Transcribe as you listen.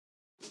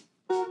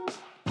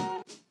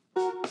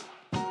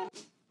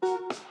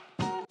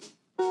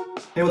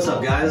Hey, what's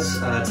up guys?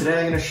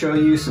 Today I'm going to show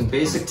you some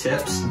basic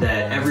tips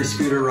that every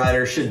scooter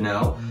rider should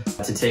know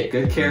to take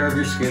good care of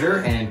your scooter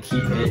and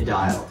keep it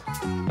dialed.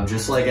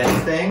 Just like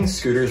anything,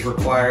 scooters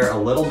require a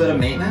little bit of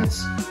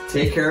maintenance.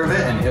 Take care of it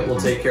and it will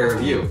take care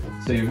of you.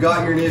 So you've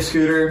got your new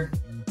scooter,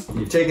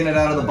 you've taken it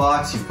out of the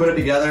box, you've put it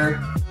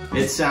together,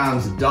 it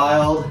sounds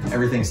dialed,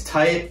 everything's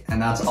tight, and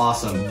that's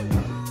awesome.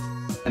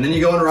 And then you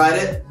go and ride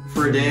it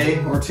for a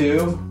day or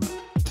two,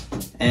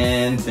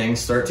 and things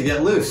start to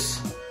get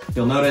loose.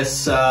 You'll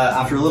notice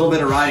after a little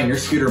bit of riding, your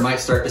scooter might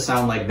start to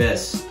sound like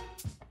this.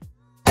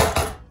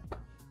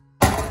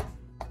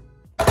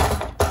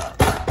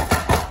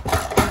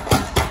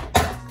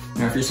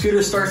 Now, if your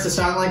scooter starts to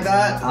sound like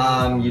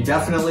that, you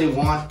definitely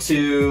want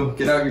to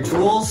get out your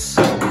tools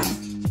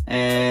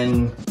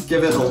and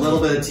give it a little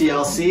bit of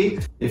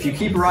TLC. If you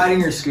keep riding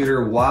your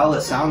scooter while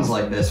it sounds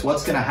like this,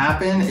 what's gonna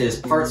happen is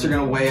parts are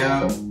gonna wear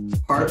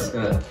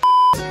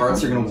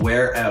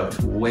out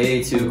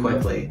way too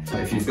quickly.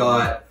 If you've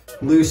got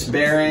loose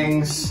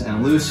bearings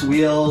and loose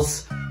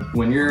wheels,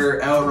 when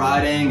you're out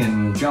riding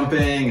and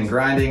jumping and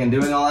grinding and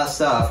doing all that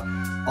stuff,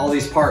 all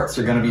these parts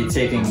are going to be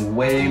taking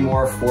way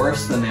more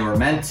force than they were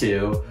meant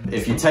to.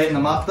 If you tighten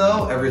them up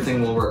though,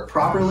 everything will work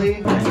properly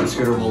and your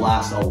scooter will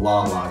last a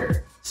lot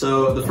longer.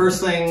 So the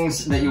first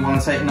things that you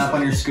want to tighten up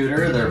on your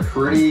scooter, they're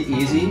pretty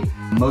easy.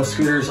 Most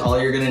scooters, all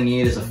you're going to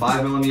need is a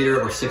 5mm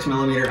or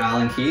 6mm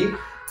Allen key.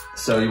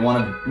 So you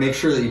want to make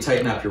sure that you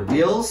tighten up your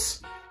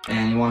wheels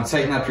and you want to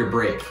tighten up your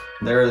brake.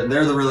 They're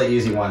the really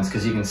easy ones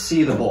because you can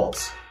see the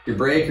bolts. Your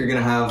brake, you're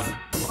gonna have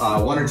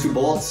 1 or 2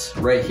 bolts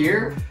right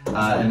here,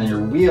 and then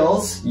your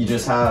wheels, you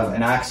just have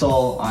an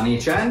axle on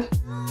each end.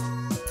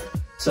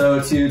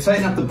 So to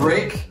tighten up the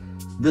brake,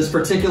 this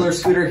particular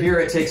scooter here,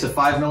 it takes a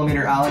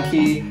 5mm Allen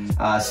key.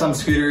 Some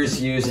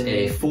scooters use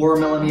a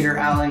 4mm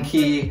Allen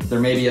key. There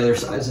may be other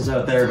sizes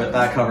out there, but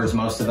that covers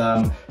most of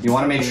them. You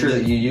wanna make sure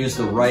that you use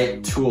the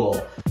right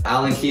tool.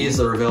 Allen keys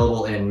are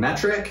available in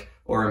metric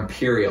or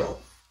imperial.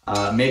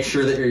 Make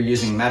sure that you're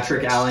using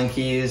metric Allen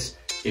keys.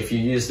 If you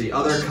use the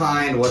other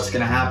kind, what's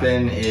gonna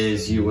happen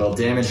is you will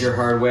damage your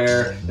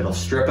hardware, it'll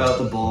strip out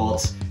the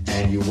bolts,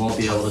 and you won't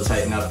be able to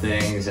tighten up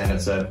things, and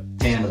it's a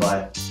pain in the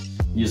butt.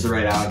 Use the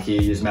right Allen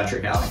key, use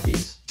metric Allen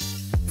keys.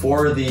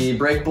 For the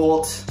brake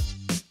bolt,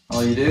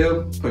 all you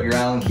do, put your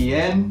Allen key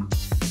in,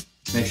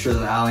 make sure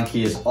the Allen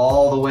key is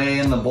all the way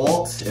in the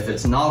bolt. If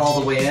it's not all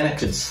the way in, it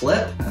could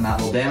slip, and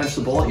that will damage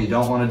the bolt. You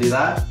don't wanna do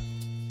that.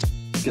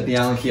 Get the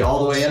Allen key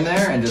all the way in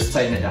there and just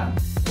tighten it down.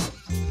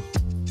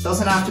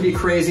 Doesn't have to be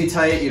crazy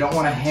tight, you don't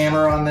want to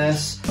hammer on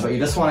this, but you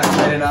just want it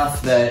tight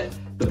enough that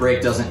the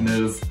brake doesn't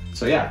move.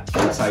 So yeah,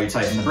 that's how you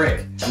tighten the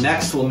brake.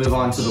 Next, we'll move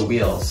on to the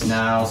wheels.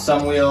 Now,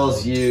 some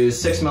wheels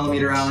use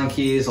 6mm Allen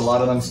keys, a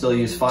lot of them still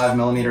use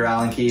 5mm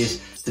Allen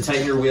keys. To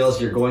tighten your wheels,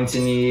 you're going to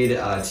need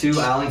 2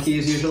 Allen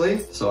keys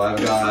usually. So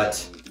I've got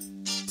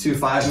 2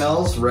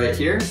 5mm right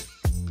here.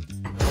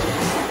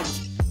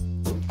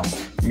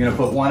 You're gonna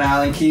put 1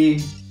 Allen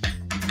key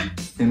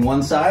in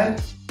one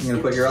side. You're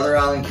gonna put your other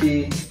Allen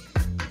key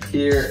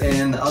here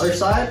in the other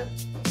side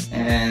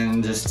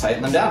and just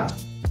tighten them down.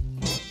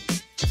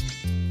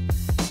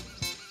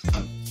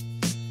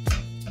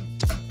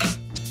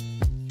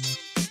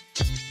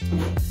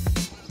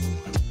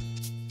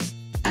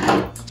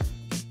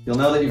 You'll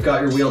know that you've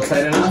got your wheel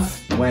tight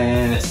enough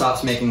when it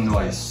stops making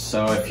noise.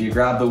 So if you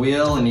grab the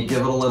wheel and you give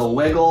it a little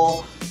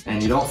wiggle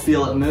and you don't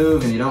feel it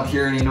move and you don't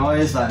hear any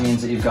noise, that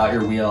means that you've got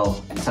your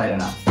wheel tight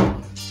enough.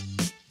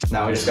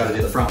 Now we just got to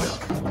do the front wheel.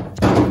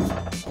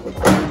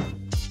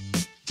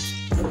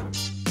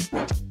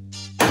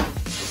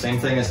 Same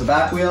thing as the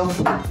back wheel.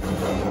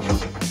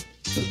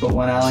 Just put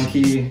 1 Allen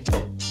key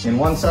in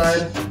one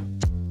side,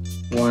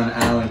 1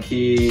 Allen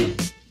key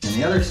in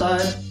the other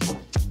side,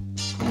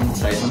 and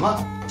tighten them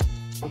up.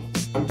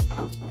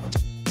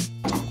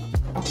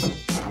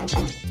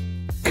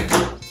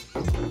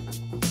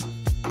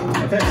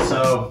 Okay,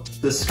 so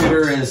this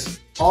scooter is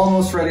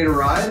almost ready to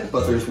ride,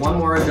 but there's one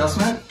more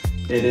adjustment.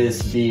 It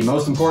is the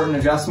most important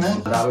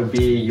adjustment. That would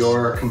be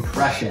your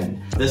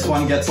compression. This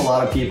one gets a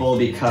lot of people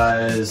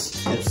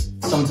because it's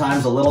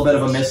sometimes a little bit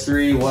of a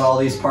mystery what all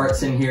these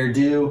parts in here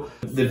do.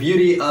 The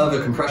beauty of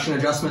a compression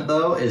adjustment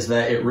though is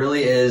that it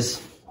really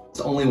is, it's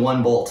only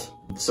 1 bolt.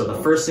 So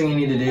the first thing you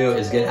need to do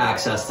is get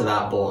access to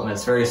that bolt, and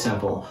it's very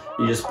simple.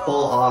 You just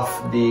pull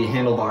off the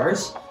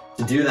handlebars.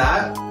 To do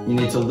that, you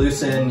need to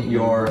loosen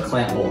your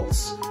clamp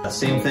bolts.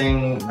 Same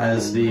thing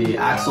as the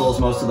axles,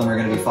 most of them are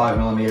gonna be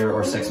 5mm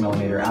or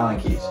 6mm Allen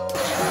keys.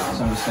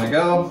 So I'm just gonna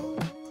go,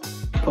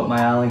 put my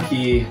Allen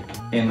key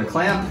in the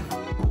clamp,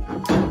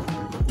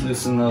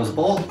 loosen those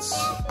bolts.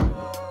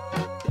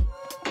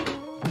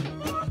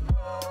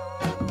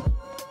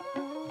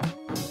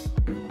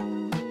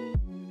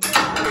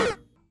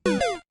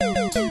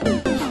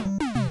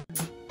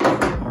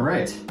 All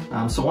right,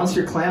 so once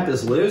your clamp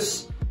is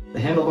loose, the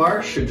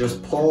handlebar should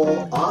just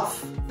pull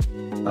off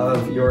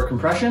of your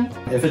compression.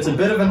 If it's a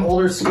bit of an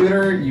older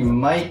scooter, you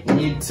might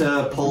need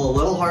to pull a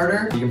little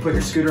harder. You can put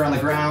your scooter on the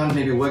ground,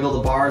 maybe wiggle the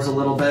bars a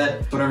little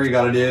bit, whatever you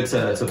gotta do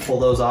to pull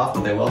those off,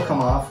 but they will come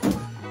off.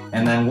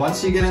 And then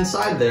once you get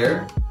inside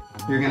there,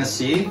 you're gonna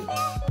see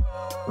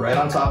right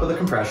on top of the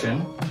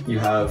compression, you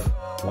have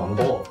one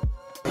bolt.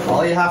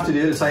 All you have to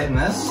do to tighten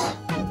this,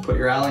 put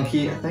your Allen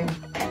key, I think.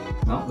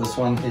 No, this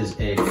one is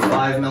a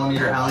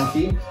 5mm Allen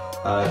key.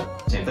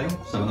 Same thing,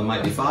 some of them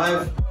might be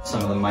 5,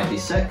 some of them might be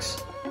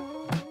 6.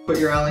 Put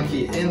your Allen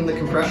key in the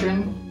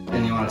compression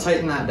and you want to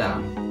tighten that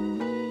down.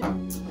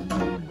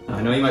 Now,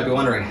 I know you might be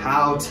wondering,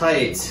 how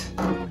tight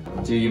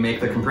do you make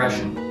the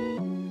compression?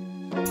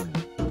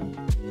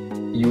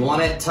 You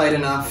want it tight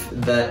enough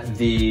that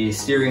the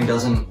steering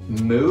doesn't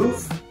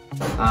move,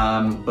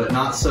 but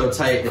not so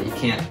tight that you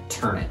can't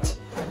turn it.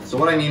 So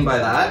what I mean by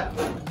that,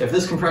 if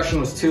this compression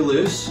was too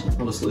loose,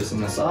 we'll just loosen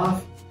this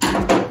off.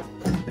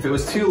 If it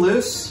was too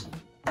loose,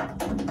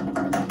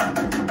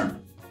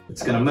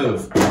 it's gonna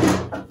move.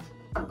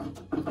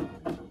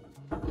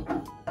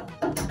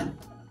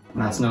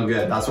 And that's no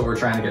good. That's what we're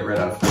trying to get rid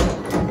of.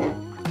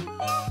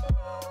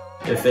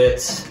 If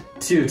it's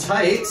too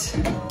tight,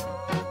 I'm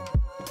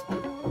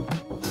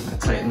gonna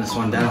tighten this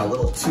one down a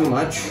little too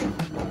much.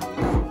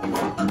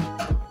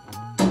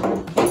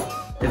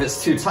 If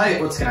it's too tight,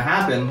 what's gonna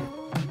happen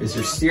is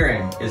your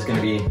steering is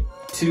gonna be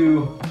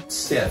too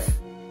stiff.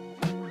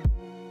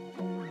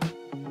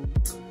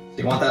 So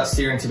you want that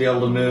steering to be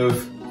able to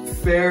move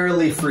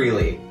fairly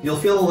freely. You'll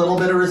feel a little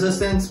bit of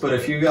resistance, but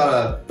if you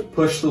gotta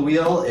push the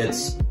wheel,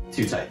 it's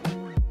too tight.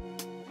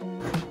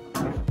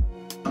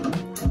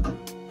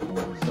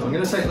 So I'm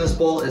gonna tighten this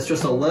bolt. It's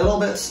just a little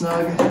bit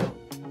snug.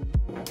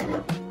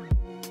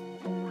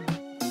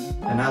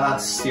 And now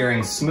that's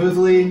steering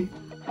smoothly,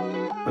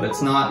 but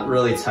it's not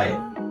really tight.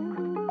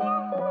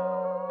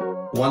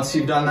 Once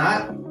you've done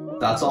that,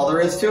 that's all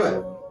there is to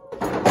it.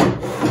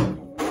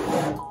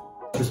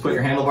 Just put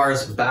your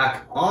handlebars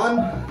back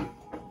on.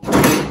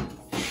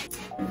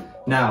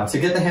 Now, to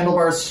get the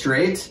handlebars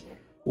straight,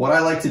 what I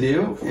like to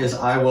do is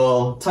I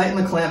will tighten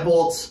the clamp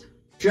bolts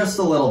just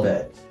a little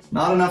bit.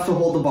 Not enough to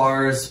hold the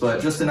bars,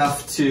 but just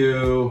enough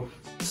to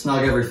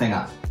snug everything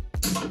up.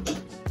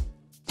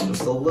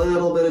 Just a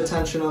little bit of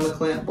tension on the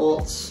clamp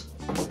bolts.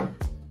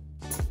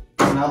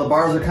 Now the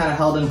bars are kind of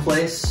held in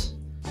place.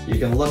 You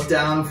can look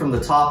down from the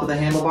top of the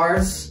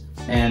handlebars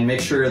and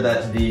make sure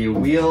that the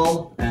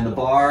wheel and the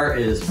bar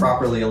is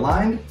properly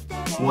aligned.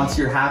 Once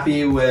you're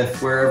happy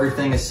with where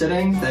everything is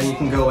sitting, then you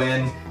can go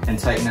in and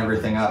tighten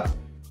everything up.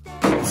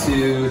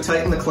 To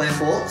tighten the clamp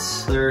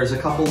bolts, there's a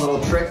couple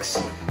little tricks.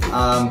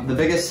 The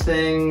biggest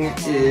thing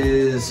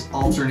is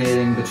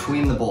alternating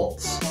between the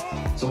bolts.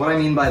 So what I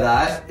mean by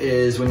that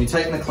is when you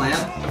tighten the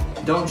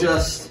clamp, don't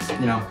just,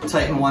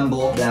 tighten one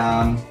bolt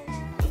down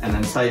and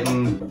then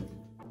tighten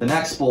the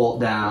next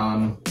bolt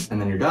down and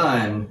then you're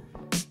done.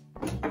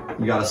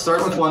 You gotta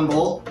start with one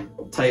bolt,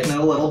 tighten it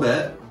a little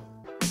bit,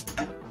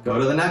 go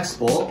to the next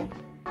bolt,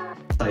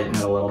 tighten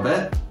it a little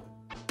bit,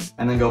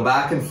 and then go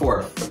back and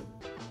forth.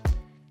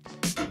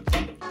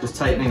 Just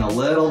tightening a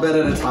little bit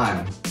at a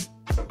time.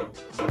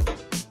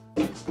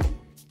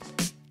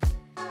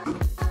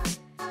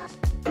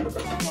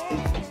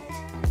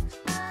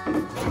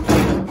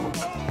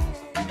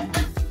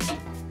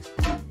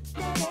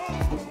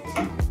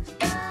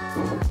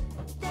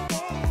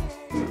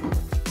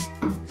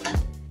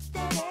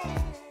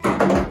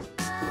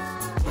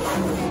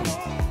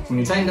 When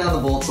you tighten down the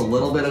bolts a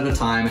little bit at a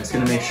time, it's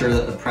going to make sure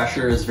that the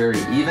pressure is very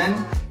even,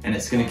 and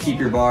it's going to keep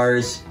your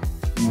bars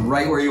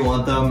right where you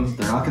want them.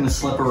 They're not going to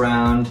slip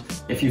around.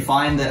 If you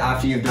find that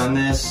after you've done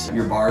this,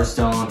 your bars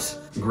don't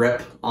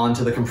grip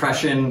onto the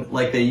compression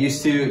like they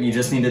used to, you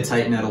just need to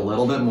tighten it a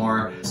little bit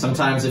more.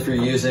 Sometimes if you're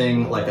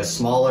using like a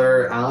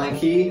smaller Allen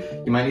key,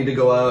 you might need to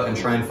go out and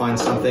try and find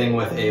something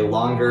with a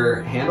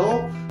longer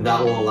handle. That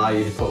will allow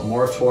you to put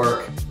more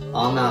torque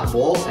on that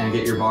bolt and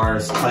get your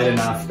bars tight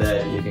enough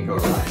that you can go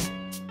ride.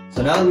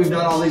 So now that we've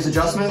done all these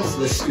adjustments,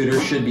 this scooter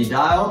should be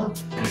dialed,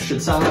 and it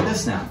should sound like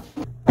this now.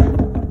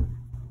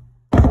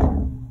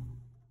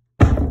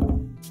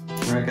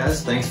 Alright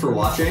guys, thanks for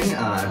watching.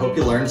 I hope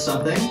you learned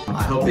something.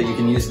 I hope that you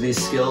can use these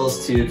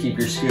skills to keep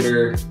your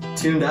scooter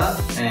tuned up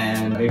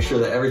and make sure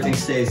that everything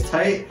stays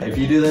tight. If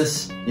you do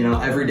this,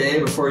 every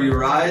day before you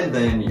ride,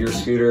 then your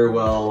scooter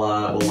will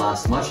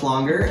last much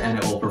longer and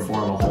it will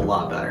perform a whole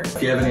lot better.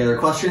 If you have any other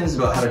questions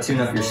about how to tune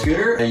up your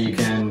scooter, you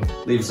can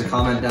leave us a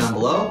comment down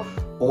below.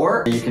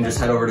 Or you can just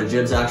head over to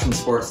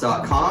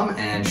jibsactionsports.com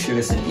and shoot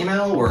us an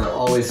email. We're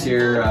always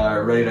here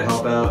ready to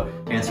help out,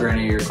 answer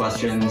any of your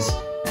questions,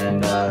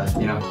 and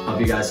hope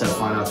you guys have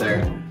fun out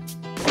there.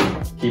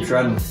 Keep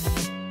shredding.